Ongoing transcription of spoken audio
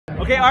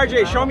Okay,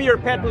 RJ, show me your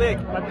pet lick.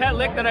 My pet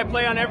lick that I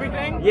play on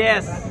everything?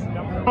 Yes.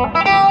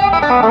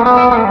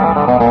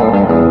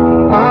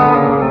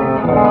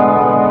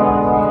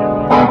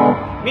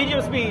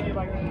 Medium speed.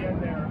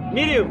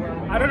 Medium.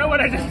 I don't know what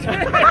I just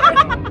did.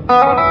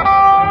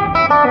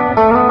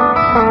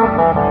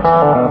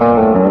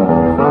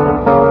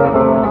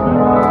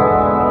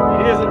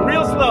 It is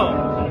real slow.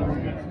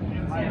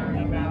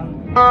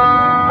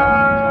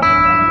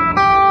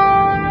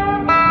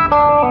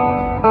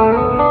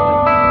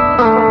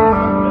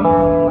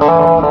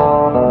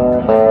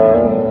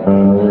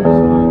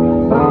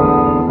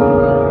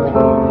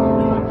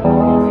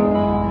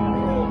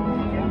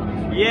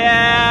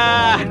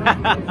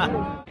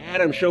 Yeah.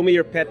 Adam, show me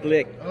your pet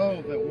lick.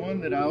 Oh, that one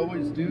that I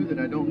always do that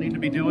I don't need to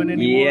be doing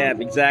anymore? Yeah,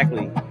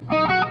 exactly.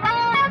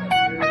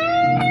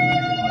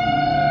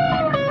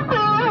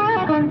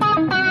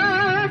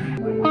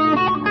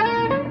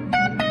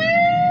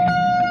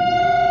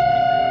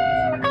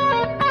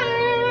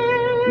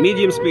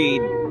 Medium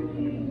speed. You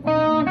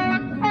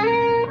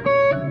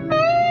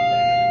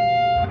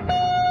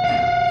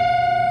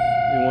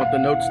want the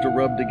notes to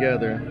rub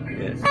together.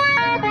 Yes.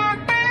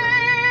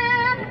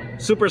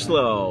 Super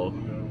slow.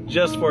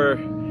 Just for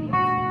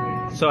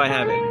so I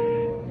have it.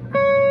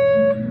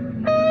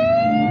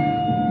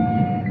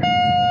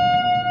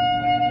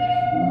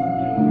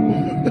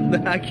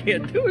 I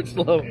can't do it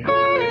slow.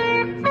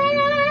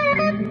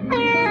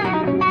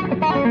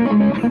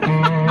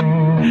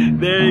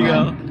 There you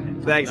go.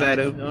 Thanks,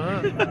 Adam.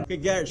 Okay,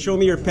 Garrett, show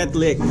me your pet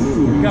lick.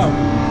 Go.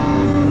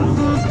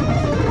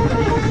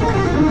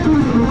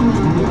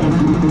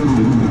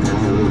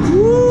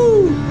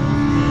 Woo!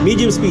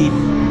 Medium speed.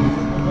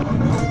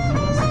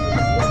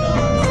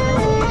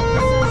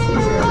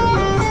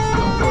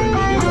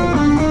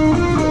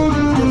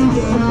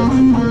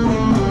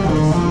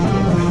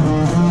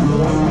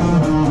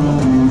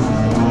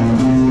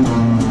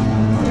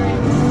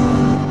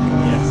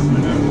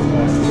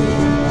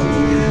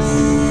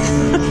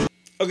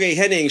 Okay,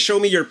 Henning, show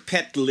me your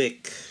pet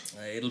lick.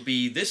 It'll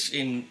be this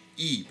in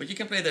E, but you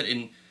can play that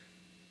in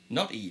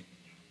not E.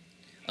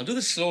 I'll do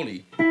this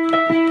slowly.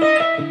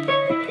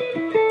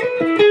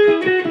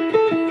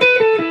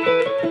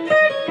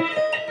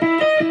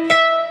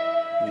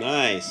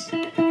 Nice.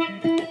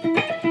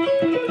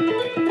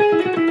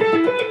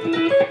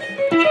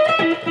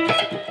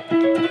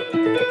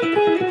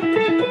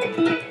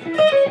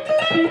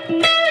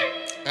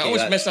 I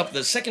always mess up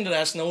the second to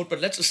last note,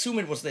 but let's assume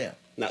it was there.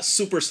 Not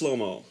super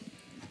slow-mo.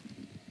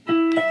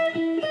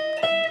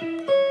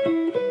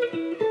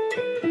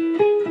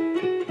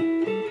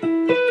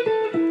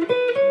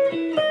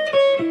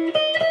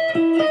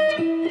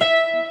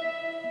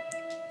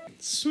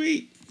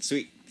 Sweet.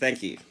 Sweet.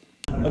 Thank you.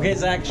 Okay,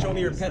 Zach, show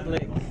me your pet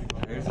lick.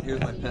 Here's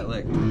my pet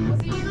lick. No,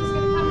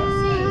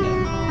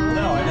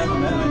 I never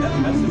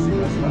messaged you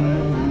about it.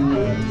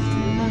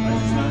 I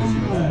just noticed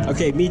you were there.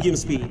 Okay, medium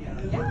speed.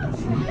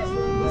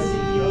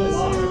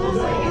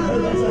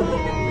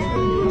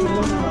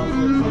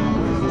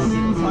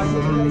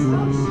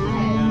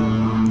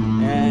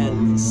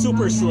 And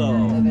super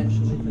slow.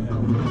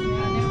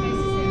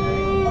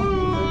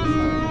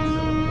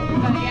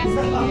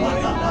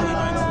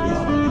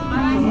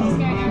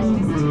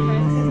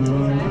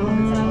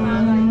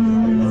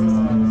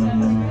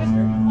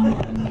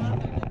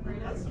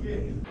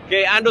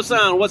 Okay,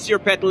 Ando-san, what's your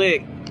pet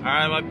lick?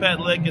 Alright, my pet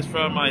lick is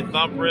from my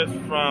thump riff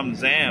from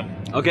Zam.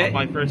 Okay,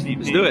 My first EP.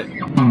 let's do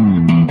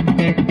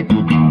it.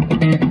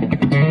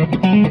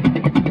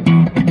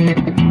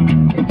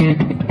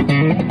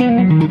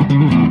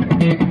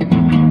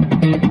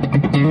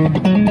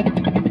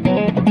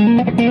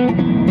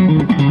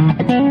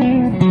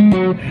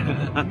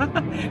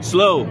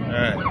 Slow.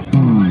 Alright.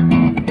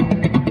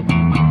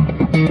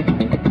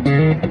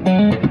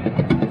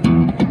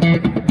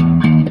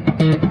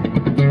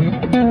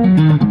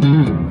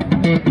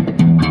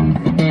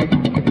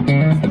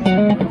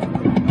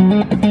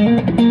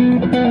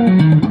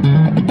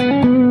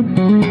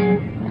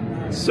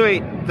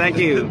 Sweet, thank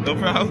you. No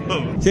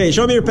problem. Okay,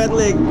 show me your pet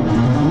lick.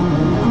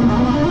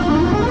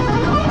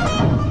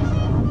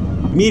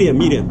 Medium,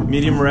 medium.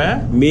 Medium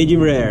rare?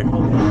 Medium rare.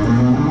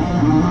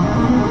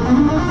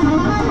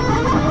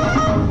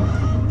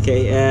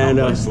 Okay,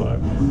 and Slow.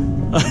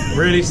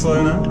 Really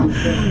slow now?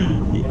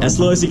 as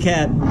slow as you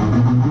can.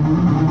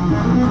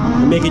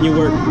 I'm making you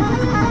work.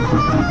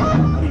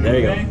 There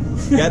you go.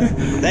 Got it?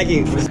 Thank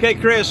you. Okay,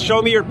 Chris,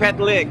 show me your pet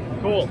lick.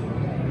 Cool.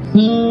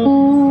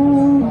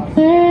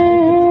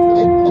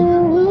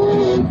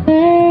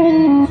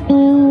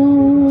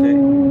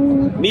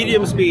 Okay.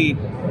 Medium speed.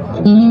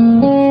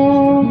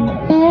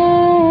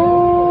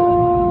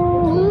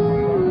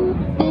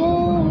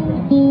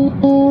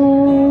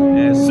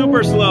 And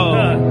super slow.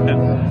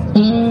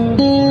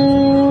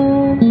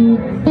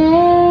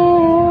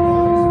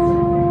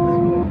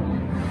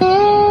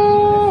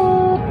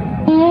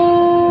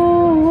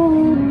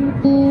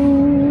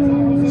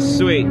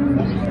 Sweet.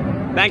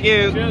 Thank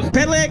you. Cheers.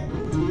 Pet lick.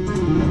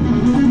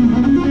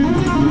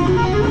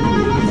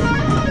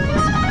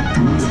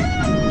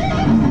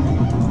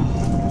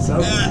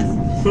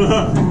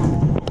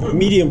 So.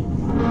 Medium.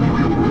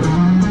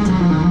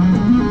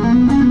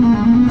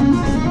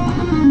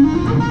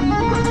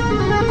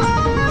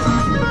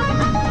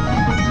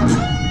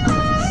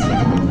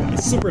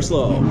 Super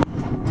slow.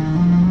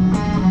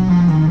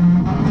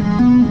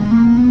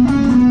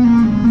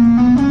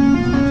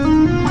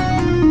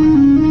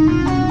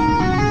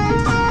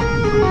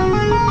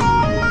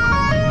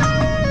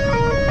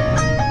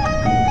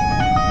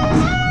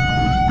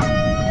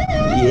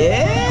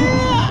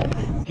 Yeah!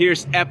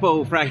 Here's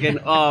Epo Franken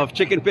of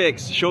Chicken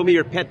Fix. Show me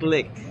your pet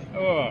lick.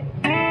 Oh.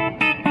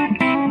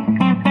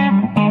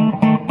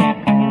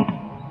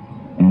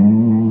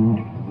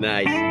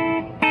 Nice.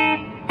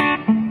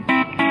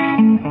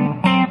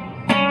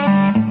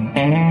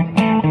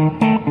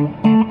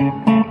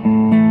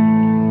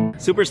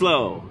 Super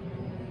slow.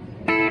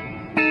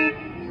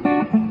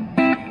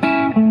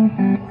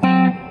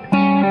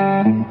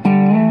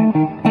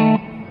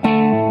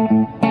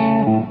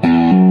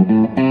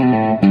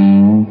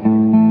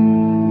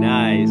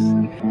 Nice.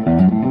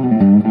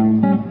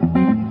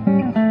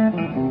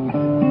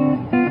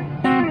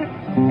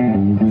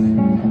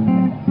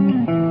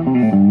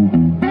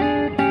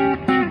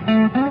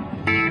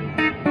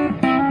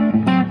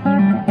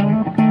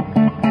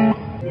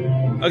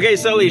 Okay,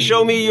 Sully,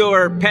 show me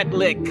your pet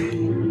lick.